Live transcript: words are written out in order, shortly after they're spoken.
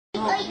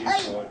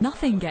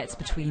Nothing gets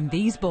between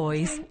these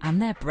boys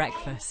and their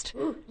breakfast.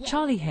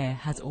 Charlie here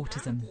has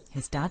autism.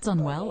 His dad's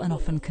unwell and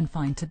often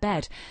confined to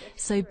bed,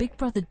 so big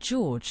brother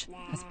George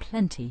has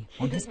plenty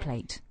on his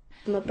plate.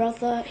 My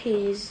brother,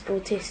 he's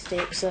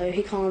autistic, so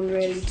he can't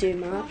really do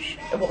much.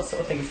 What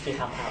sort of things do you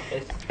help out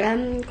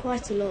with?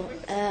 Quite a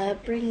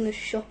lot. Bring the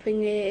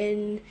shopping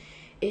in,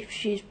 if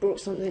she's brought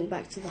something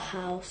back to the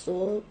house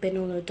or been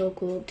on a dog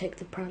walk, take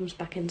the prams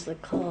back into the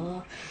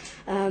car.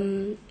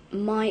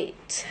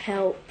 Might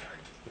help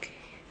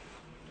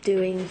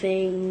doing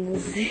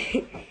things.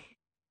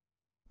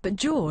 But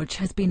George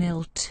has been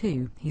ill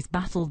too. He's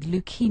battled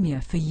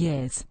leukemia for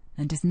years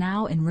and is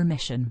now in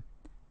remission.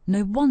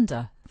 No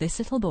wonder this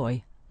little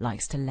boy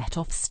likes to let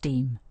off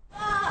steam.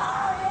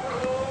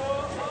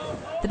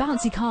 The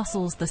bouncy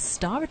castle's the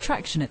star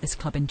attraction at this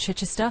club in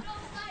Chichester.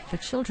 For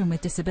children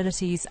with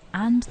disabilities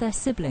and their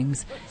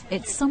siblings,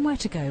 it's somewhere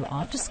to go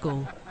after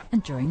school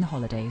and during the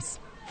holidays.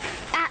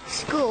 At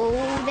school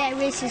there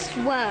is this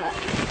work,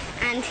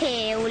 and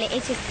here all it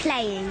is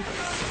playing.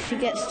 He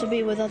gets to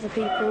be with other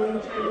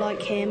people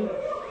like him,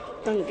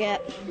 don't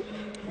get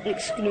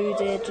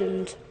excluded,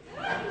 and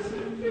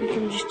he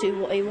can just do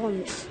what he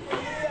wants.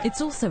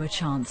 It's also a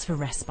chance for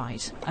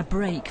respite, a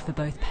break for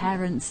both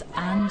parents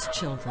and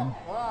children.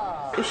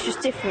 It's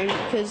just different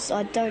because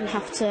I don't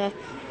have to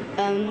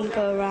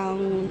go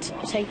around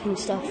taking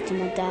stuff to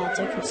my dad,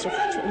 taking stuff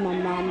to my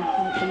mum,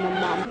 helping my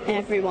mum.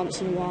 Every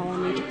once in a while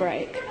I need a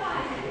break,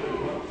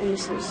 and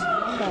this is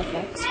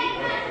perfect.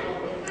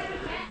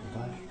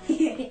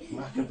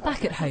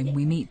 Back at home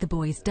we meet the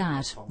boy's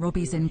dad.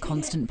 Robbie's in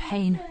constant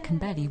pain, can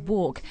barely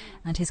walk,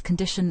 and his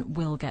condition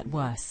will get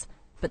worse.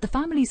 But the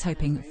family's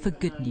hoping for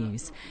good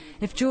news.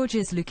 If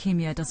George's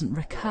leukemia doesn't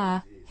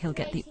recur, he'll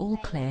get the all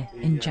clear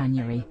in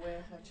January.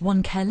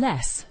 One care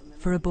less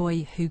for a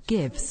boy who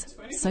gives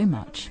so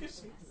much.